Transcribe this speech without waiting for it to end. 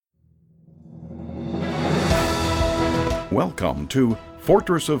Welcome to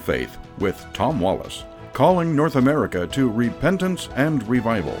Fortress of Faith with Tom Wallace, calling North America to repentance and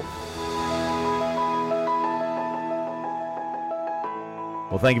revival.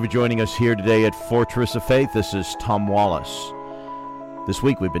 Well, thank you for joining us here today at Fortress of Faith. This is Tom Wallace. This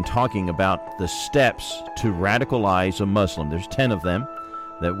week we've been talking about the steps to radicalize a Muslim. There's 10 of them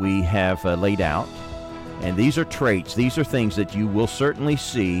that we have laid out. And these are traits, these are things that you will certainly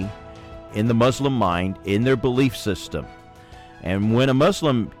see in the Muslim mind, in their belief system. And when a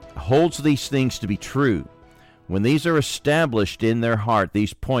Muslim holds these things to be true, when these are established in their heart,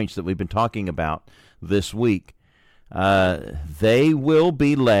 these points that we've been talking about this week, they will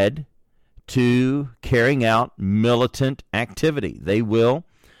be led to carrying out militant activity. They will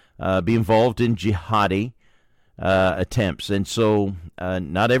be involved in jihadi attempts. And so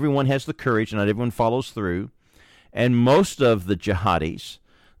not everyone has the courage, not everyone follows through. And most of the jihadis,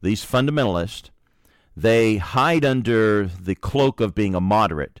 these fundamentalists, they hide under the cloak of being a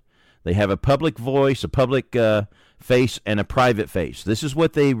moderate. They have a public voice, a public face, and a private face. This is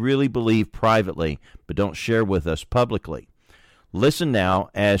what they really believe privately, but don't share with us publicly. Listen now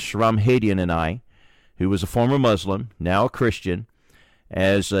as Shahram Hadian and I, who was a former Muslim, now a Christian,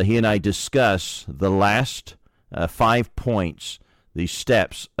 as he and I discuss the last 5 points, these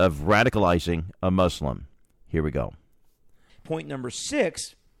steps of radicalizing a Muslim. Here we go. Point number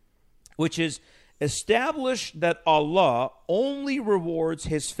 6, which is establish that Allah only rewards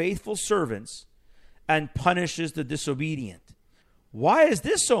his faithful servants and punishes the disobedient. Why is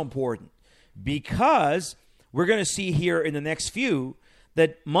this so important? Because we're going to see here in the next few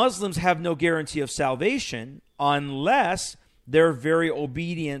that Muslims have no guarantee of salvation unless they're very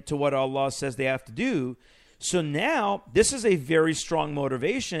obedient to what Allah says they have to do. So now this is a very strong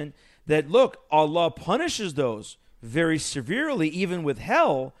motivation that, look, Allah punishes those very severely, even with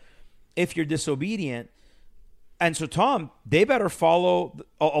hell, if you're disobedient. And so, Tom, they better follow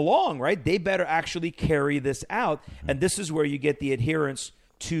along, right? They better actually carry this out. And this is where you get the adherence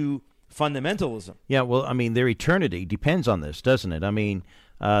to fundamentalism. Yeah, well, I mean, their eternity depends on this, doesn't it? I mean,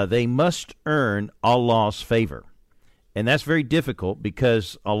 they must earn Allah's favor. And that's very difficult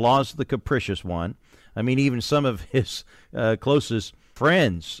because Allah's the capricious one. I mean, even some of his closest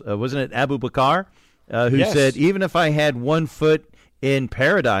friends, wasn't it Abu Bakr, who said, even if I had 1 foot in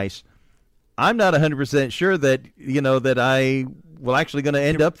paradise, I'm not 100% sure that, that I will actually going to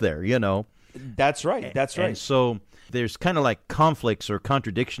end up there, That's right. That's right. And so there's kind of like conflicts or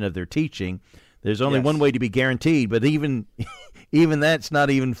contradiction of their teaching. There's only one way to be guaranteed, but even that's not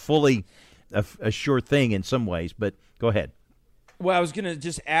even fully a sure thing in some ways. But go ahead. Well, I was going to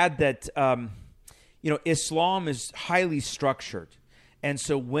just add that, Islam is highly structured. And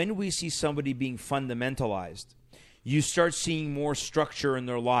so when we see somebody being fundamentalized, you start seeing more structure in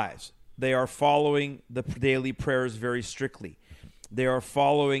their lives. They are following the daily prayers very strictly. They are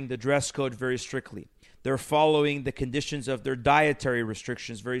following the dress code very strictly. They're following the conditions of their dietary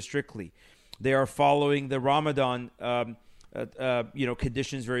restrictions very strictly. They are following the Ramadan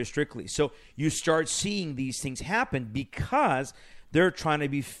conditions very strictly. So you start seeing these things happen because they're trying to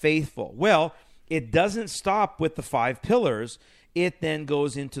be faithful. Well, it doesn't stop with the 5 pillars. It then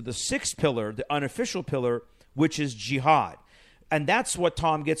goes into the 6th pillar, the unofficial pillar, which is jihad. And that's what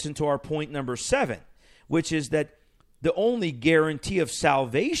Tom gets into our point number 7, which is that the only guarantee of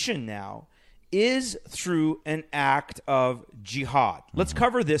salvation now is through an act of jihad. Let's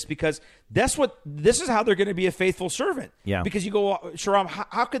cover this because this is how they're going to be a faithful servant. Yeah. Because you go, Shahram,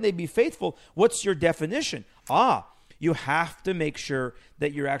 how can they be faithful? What's your definition? You have to make sure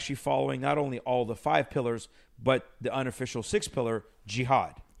that you're actually following not only all the 5 pillars, but the unofficial 6th pillar,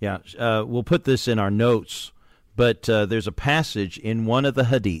 jihad. Yeah, we'll put this in our notes. But there's a passage in one of the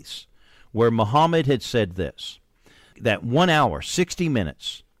hadiths where Muhammad had said this, that 1 hour, 60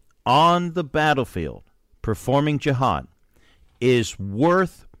 minutes on the battlefield performing jihad is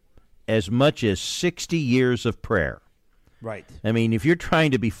worth as much as 60 years of prayer. Right. I mean, if you're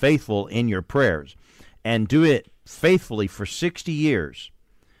trying to be faithful in your prayers and do it faithfully for 60 years,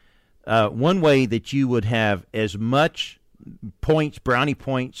 one way that you would have as much points, brownie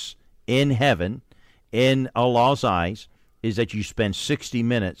points in heaven, in Allah's eyes, is that you spend 60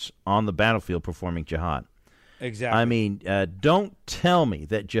 minutes on the battlefield performing jihad. Exactly. I mean, don't tell me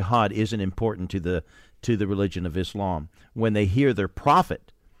that jihad isn't important to the religion of Islam when they hear their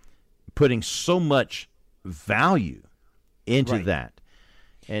prophet putting so much value into that.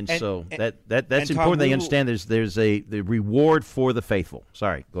 And so that's important. Tom, they understand there's the reward for the faithful.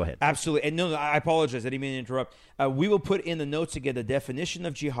 Sorry, go ahead. Absolutely. And no, I apologize. I didn't mean to interrupt. We will put in the notes again the definition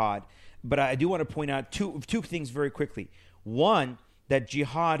of jihad, but I do want to point out two things very quickly. One, that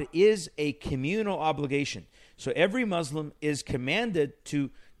jihad is a communal obligation. So every Muslim is commanded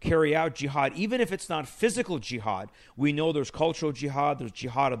to carry out jihad, even if it's not physical jihad. We know there's cultural jihad, there's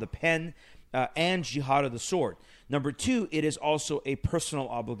jihad of the pen, and jihad of the sword. Number two, it is also a personal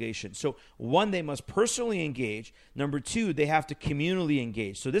obligation. So one, they must personally engage. Number two, they have to communally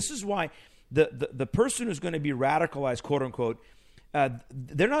engage. So this is why the person who's going to be radicalized, quote unquote,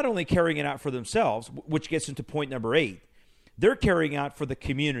 they're not only carrying it out for themselves, which gets into point number 8, they're carrying out for the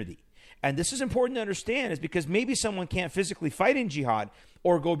community. And this is important to understand, is because maybe someone can't physically fight in jihad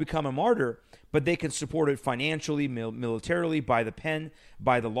or go become a martyr, but they can support it financially, militarily, by the pen,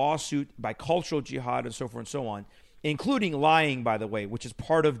 by the lawsuit, by cultural jihad, and so forth and so on, including lying, by the way, which is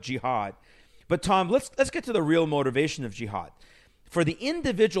part of jihad. But Tom, let's get to the real motivation of jihad. For the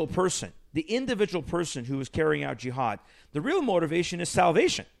individual person who is carrying out jihad, the real motivation is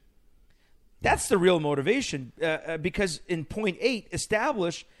salvation. That's the real motivation, because in point 8,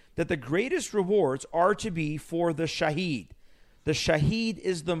 establish that the greatest rewards are to be for the shaheed. The shaheed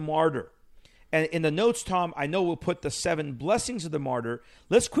is the martyr. And in the notes, Tom, I know we'll put the 7 blessings of the martyr.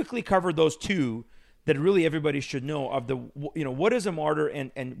 Let's quickly cover those 2 that really everybody should know of the, what is a martyr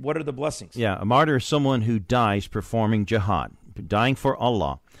and what are the blessings? Yeah, a martyr is someone who dies performing jihad, dying for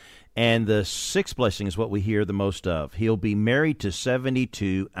Allah. And the 6th blessing is what we hear the most of. He'll be married to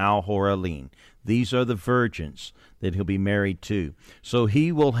 72 al-Horalin. These are the virgins that he'll be married to. So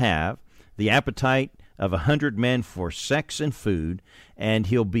he will have the appetite of 100 men for sex and food, and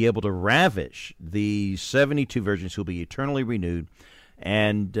he'll be able to ravish the 72 virgins who'll be eternally renewed.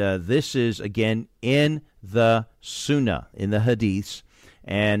 And this is, again, in the Sunnah, in the Hadiths,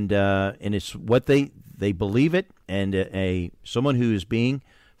 and it's what they believe it, and someone who is being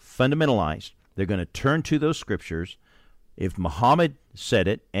fundamentalized, they're going to turn to those scriptures. If Muhammad said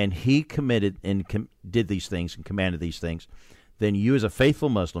it, and he committed and did these things and commanded these things, then you as a faithful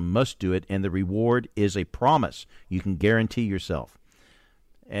Muslim must do it, and the reward is a promise you can guarantee yourself.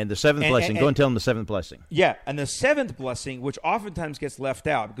 And the 7th blessing, go and tell them the 7th blessing. Yeah, and the 7th blessing, which oftentimes gets left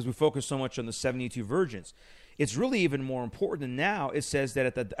out because we focus so much on the 72 virgins, it's really even more important. And now it says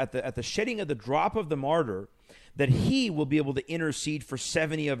that at the shedding of the drop of the martyr, that he will be able to intercede for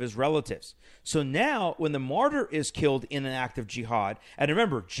 70 of his relatives. So now when the martyr is killed in an act of jihad, and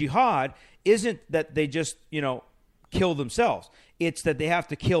remember, jihad isn't that they just, kill themselves. It's that they have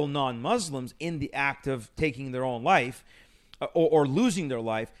to kill non-Muslims in the act of taking their own life or losing their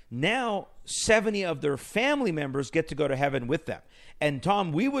life. Now 70 of their family members get to go to heaven with them. And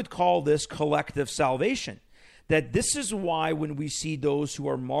Tom, we would call this collective salvation. That this is why when we see those who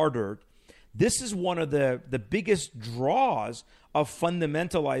are martyred, this is one of the biggest draws of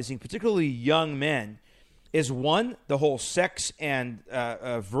fundamentalizing, particularly young men, is one, the whole sex and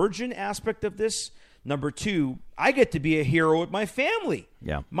virgin aspect of this. Number 2, I get to be a hero with my family.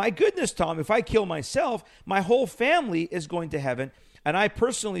 Yeah. My goodness, Tom, if I kill myself, my whole family is going to heaven. And I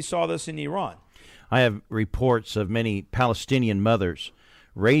personally saw this in Iran. I have reports of many Palestinian mothers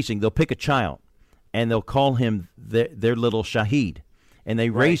they'll pick a child, and they'll call him their little shaheed. And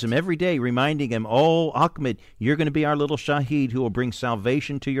they raise him every day, reminding him, "Oh, Ahmed, you're going to be our little shaheed who will bring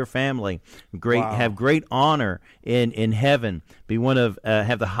salvation to your family. Have great honor in heaven. Be one of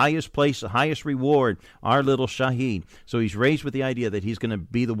have the highest place, the highest reward. Our little shaheed." So he's raised with the idea that he's going to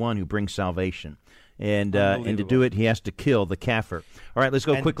be the one who brings salvation, and to do it, he has to kill the kafir. All right, let's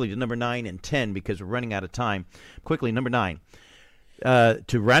go quickly to number 9 and 10 because we're running out of time. Quickly, number 9, to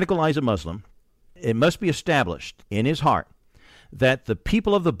radicalize a Muslim, it must be established in his heart that the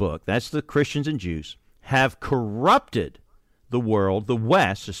people of the book, that's the Christians and Jews, have corrupted the world, the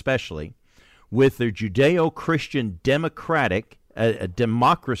West especially, with their Judeo-Christian democratic,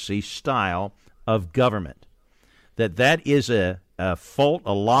 democracy style of government. That is a fault,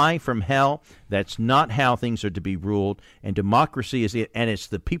 a lie from hell. That's not how things are to be ruled. And democracy is it, and it's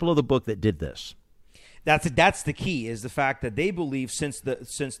the people of the book that did this. That's the key, is the fact that they believe, since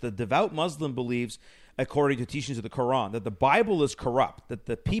the devout Muslim believes, according to teachings of the Quran, that the Bible is corrupt, that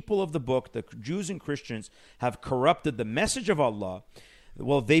the people of the book, the Jews and Christians, have corrupted the message of Allah.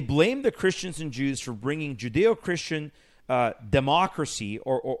 Well, they blame the Christians and Jews for bringing Judeo-Christian democracy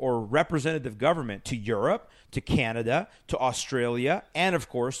or representative government to Europe, to Canada, to Australia, and of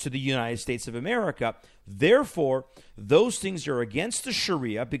course to the United States of America. Therefore, those things are against the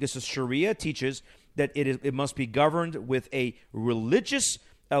Sharia, because the Sharia teaches that it must be governed with a religious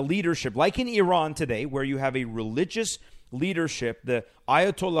leadership, like in Iran today, where you have a religious leadership. The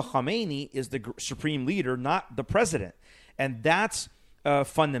Ayatollah Khamenei is the supreme leader, not the president. And that's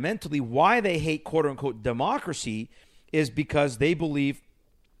fundamentally why they hate, quote-unquote, democracy, is because they believe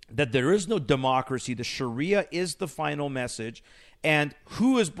that there is no democracy. The Sharia is the final message, And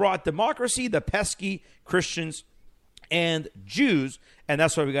who has brought democracy? The pesky Christians and Jews. And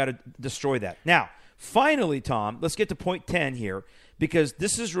that's why we got to destroy that. Now, finally, Tom, let's get to point 10 here, because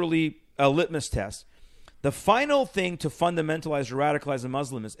this is really a litmus test. The final thing to fundamentalize or radicalize a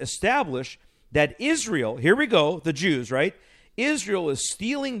Muslim is establish that Israel, here we go, the Jews, right? Israel is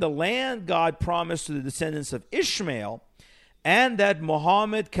stealing the land God promised to the descendants of Ishmael, and that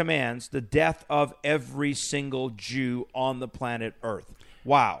Muhammad commands the death of every single Jew on the planet Earth.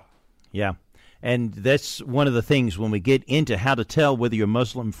 Wow. Yeah. And that's one of the things when we get into how to tell whether your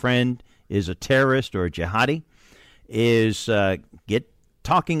Muslim friend is a terrorist or a jihadi is get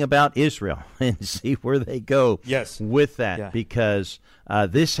talking about Israel and see where they go with that, because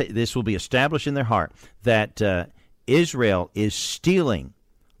this will be established in their heart that Israel is stealing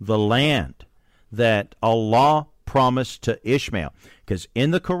the land that Allah promised to Ishmael. Because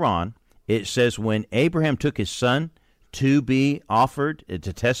in the Quran, it says when Abraham took his son to be offered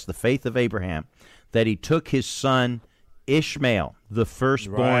to test the faith of Abraham, that he took his son Ishmael, the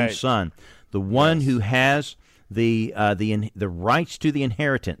firstborn son, the one who has the rights to the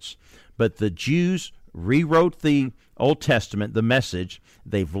inheritance. But the Jews rewrote the Old Testament, the message.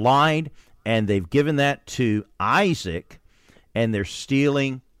 They've lied, and they've given that to Isaac, and they're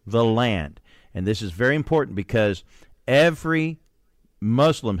stealing the land. And this is very important because every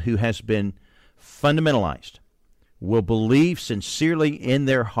Muslim who has been fundamentalized will believe sincerely in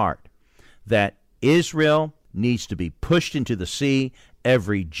their heart that Israel needs to be pushed into the sea,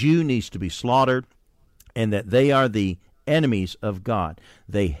 every Jew needs to be slaughtered, and that they are the enemies of God.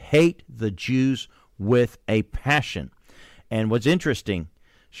 They hate the Jews with a passion. And what's interesting,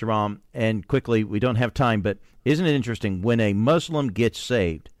 Sharam, and quickly, we don't have time, but isn't it interesting when a Muslim gets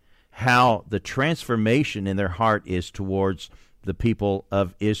saved, how the transformation in their heart is towards the people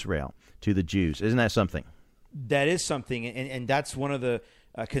of Israel, to the Jews? Isn't that something? That is something, and that's one of the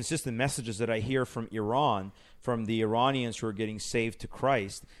consistent messages that I hear from Iran, from the Iranians who are getting saved to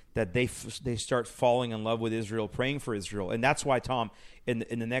Christ, that they start falling in love with Israel, praying for Israel. And that's why, Tom, in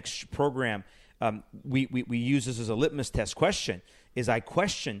the next program, we use this as a litmus test question, is I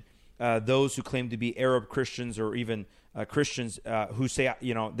question those who claim to be Arab Christians or even Christians who say,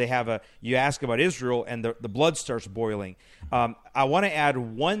 they have you ask about Israel and the blood starts boiling. I want to add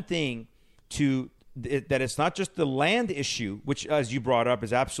one thing to that it's not just the land issue, which, as you brought up,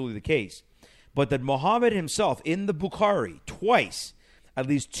 is absolutely the case, but that Muhammad himself in the Bukhari twice, at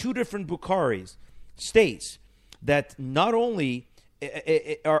least two different Bukharis, states that not only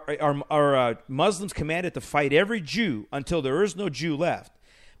are Muslims commanded to fight every Jew until there is no Jew left,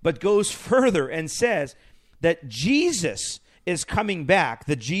 but goes further and says that Jesus is coming back,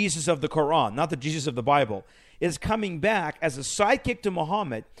 the Jesus of the Quran, not the Jesus of the Bible, is coming back as a sidekick to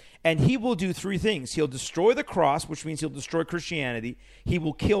Muhammad, and he will do three things. He'll destroy the cross, which means he'll destroy Christianity. He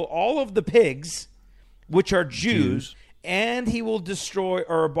will kill all of the pigs, which are Jews. And he will destroy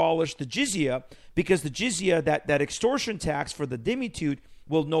or abolish the jizya, because the jizya, that extortion tax for the dhimmi,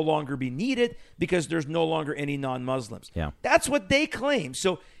 will no longer be needed because there's no longer any non-Muslims. Yeah. That's what they claim.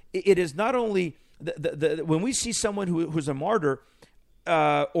 So it is not only when we see someone who's a martyr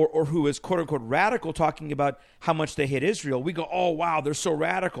or who is quote-unquote radical talking about how much they hate Israel, we go, oh, wow, they're so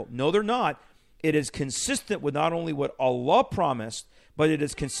radical. No, they're not. It is consistent with not only what Allah promised, but it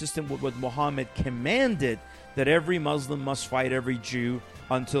is consistent with what Muhammad commanded, that every Muslim must fight every Jew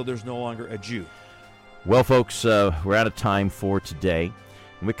until there's no longer a Jew. Well, folks, we're out of time for today.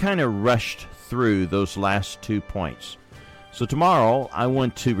 We kind of rushed through those last 2 points. So tomorrow, I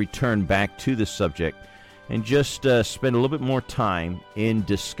want to return back to this subject and just spend a little bit more time in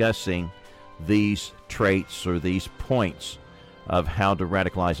discussing these traits or these points of how to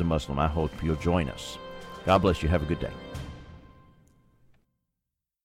radicalize a Muslim. I hope you'll join us. God bless you. Have a good day.